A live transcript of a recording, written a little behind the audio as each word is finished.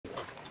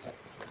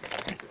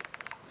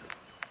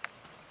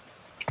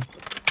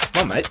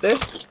my mate there?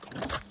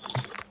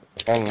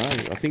 I don't know.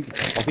 I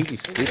think he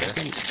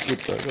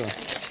slipped over.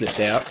 Slipped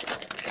out.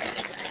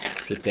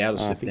 Slipped out or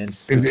slipped in? I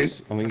think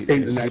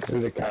he's next to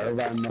the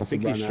caravan. I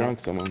think he shrunk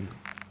someone.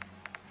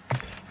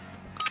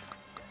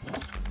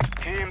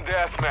 Team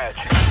deathmatch.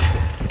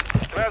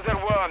 Treasure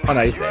 1, Oh,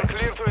 no, he's you are there.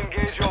 clear to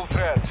engage all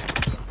threats.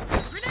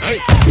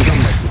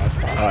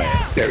 Oh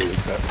yeah. There he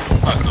is, sir.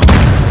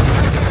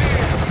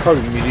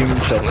 Probably muting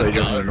himself so he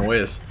doesn't annoy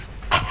us.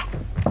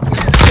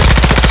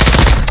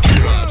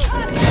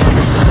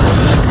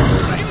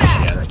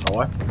 Yeah, that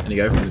guy. And you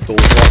go from the door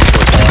right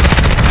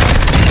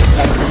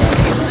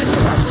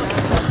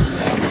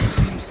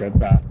You said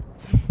that.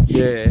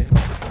 Yeah.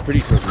 Pretty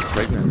sure he's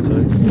pregnant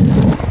too.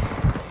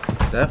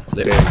 Is that a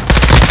flip?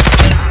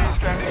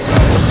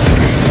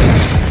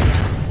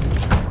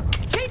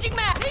 Changing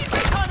map. Need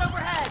recon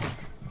overhead.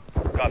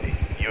 Copy.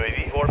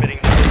 UAV orbiting.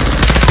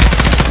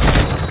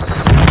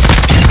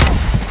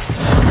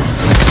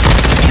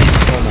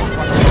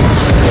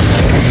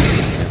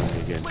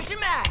 Switching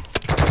mags.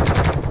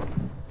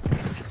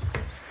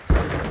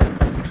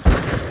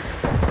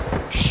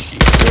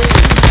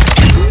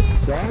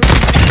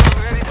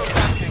 Ready for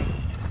tasking.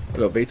 We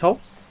got VTOL?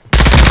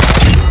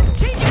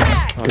 Changing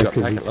mags. I've got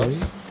packet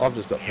loads. I've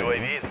just got packet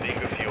UAV is being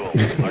refueled.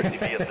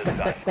 RTB at this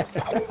time.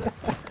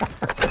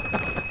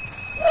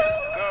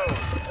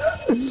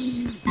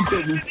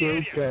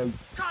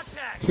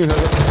 Contact. They're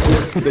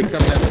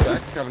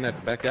coming out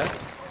the back, guys.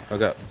 I've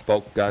got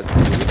bulk guys.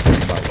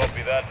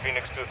 Copy that.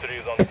 Phoenix 2-3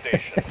 is on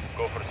station.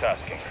 Go for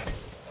tasking.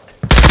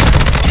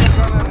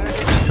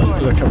 We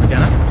got chopper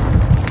gunner.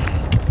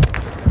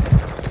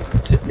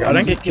 I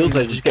don't get kills,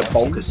 I just get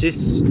bulk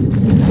assists. I'm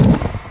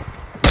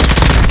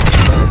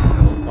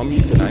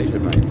euthanasia,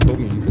 mate. Call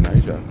me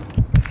euthanasia.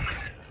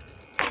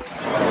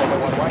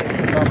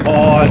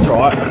 Oh, that's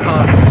right. I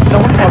can't.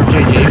 Someone type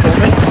GG for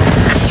me.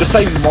 Just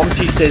say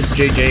Monty says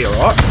GG,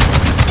 alright?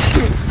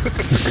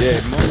 Yeah,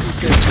 Monty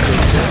says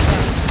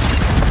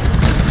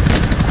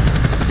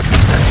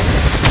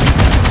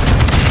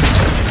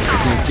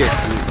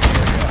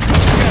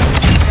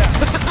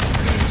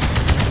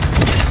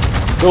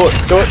Do it.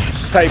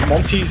 Say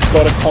Monty's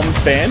got a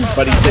comms ban,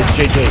 but he says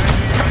GG.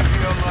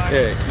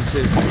 yeah, he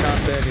says you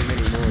can't ban him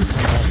anymore.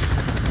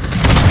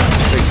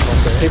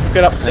 People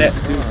get upset.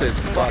 Still says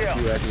fuck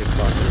you out here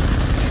fucking.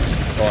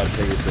 Oh, I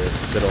think it's a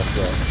bit off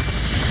right.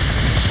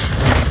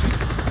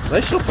 Are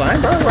they still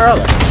playing, bro? Where are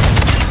they?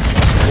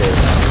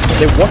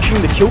 They're watching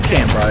the kill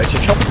cam, bro. It's a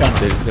chopper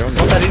gunner. They're on It's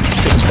not that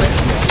interesting.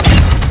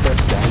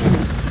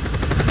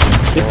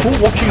 They're full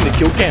watching the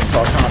kill cam,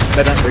 so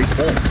they don't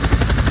respawn.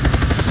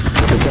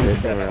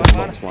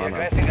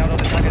 Aggressing out of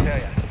the target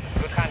area.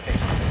 Good hunting.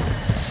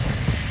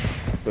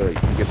 But you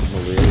can get them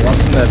over Right here. from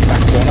the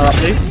back corner up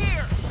here.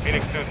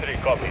 Phoenix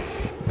 2-3 copies.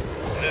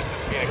 This is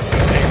Phoenix 2-3.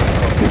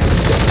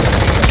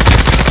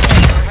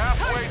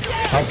 Halfway to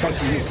How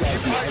fucking you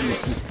guys know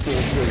this is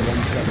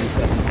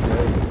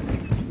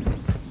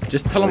 43177?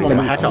 Just tell them I'm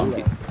a hacker.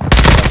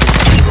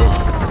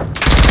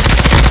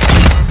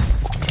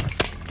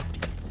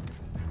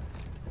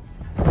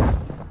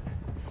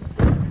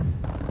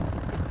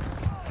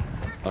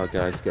 Oh,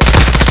 guys, go.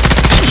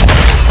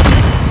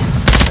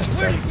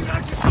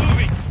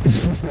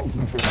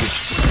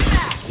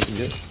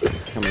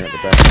 Coming out the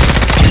back.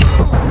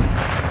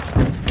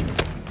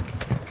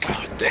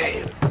 Oh,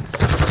 damn.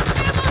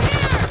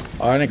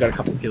 I only got a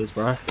couple kills,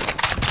 bro.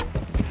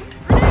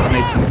 I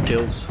need some more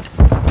kills. Oh,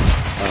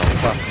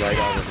 fuck,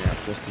 radar went out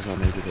just because I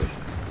needed it.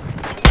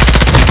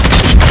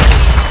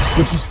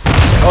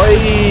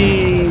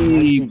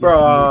 Oi, bro.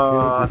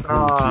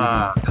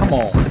 Nah, come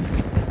on.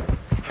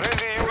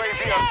 friendly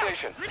UAV on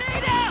station.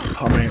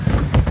 I mean,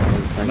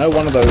 I know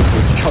one of those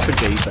is Chopper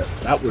G, but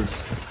that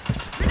was.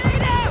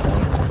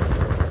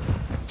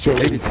 Sure,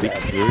 They just big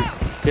through.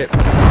 Get.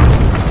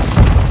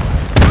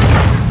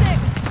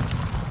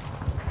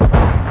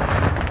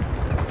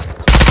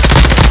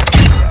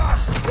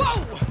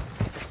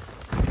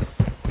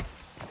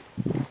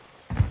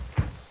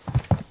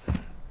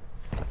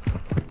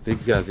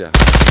 Big guys, yeah.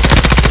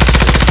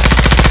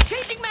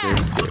 Changing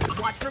mags.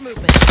 Watch for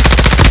movement.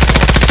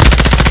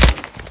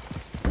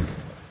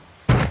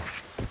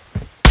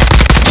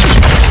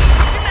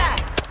 Switching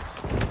mags.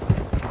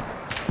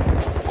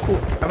 Cool.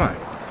 Am I?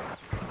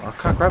 I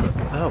can't grab it.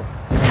 Oh.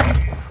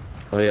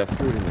 Oh yeah, I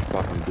threw it in the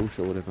fucking bush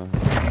or whatever.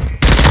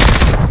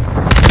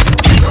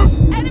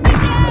 Enemy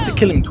I had to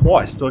kill him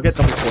twice. Do I get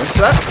double points for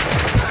that?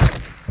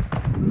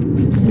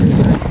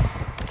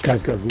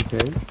 Guys got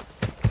VK.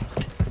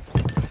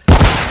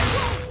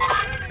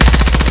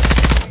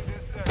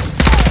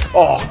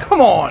 Oh,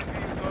 come on!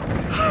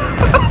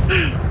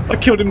 I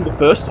killed him the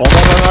first time.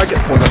 Why don't I get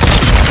points?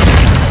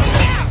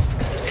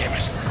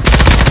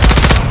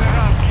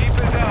 Keep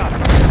it up.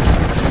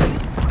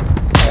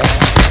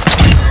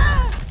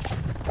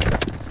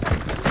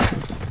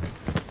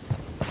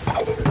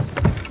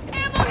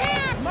 ammo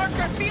here. Mark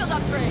our field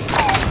upgrade.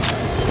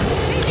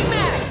 Changing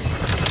mags.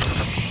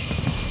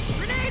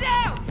 Grenade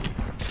out.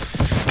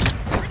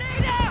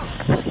 Grenade out.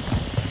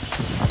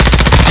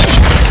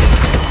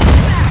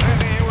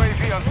 Friendly UAV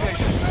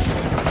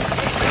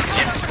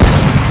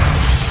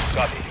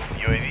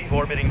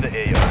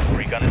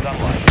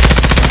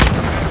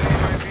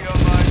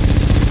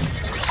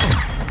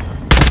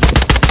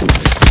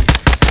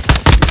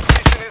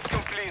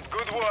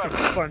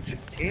bunch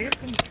of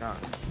camping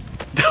cunts.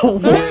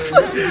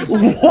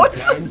 What?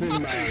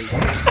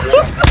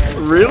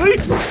 Really?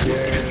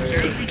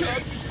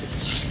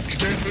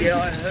 Yeah,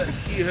 I heard.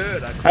 You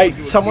heard. I called Hey, you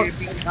a someone,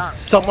 camping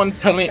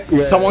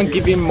cunt. someone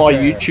give him my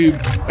YouTube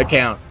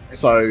account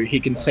so he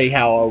can see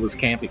how I was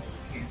camping.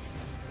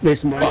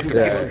 This might Fuck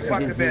about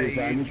YouTube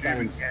and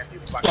camping.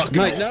 Fuck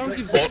Mate, no one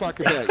gives a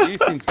fuck about you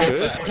since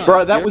birth.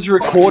 Bro, that was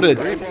recorded.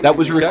 That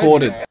was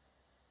recorded.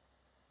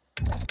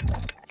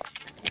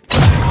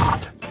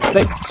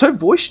 So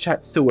voice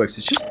chat still works.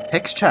 It's just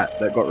text chat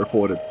that got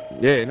recorded.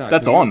 Yeah, no.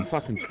 That's you're on.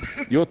 Fucking,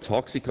 you're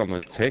toxic on the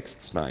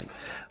texts, mate.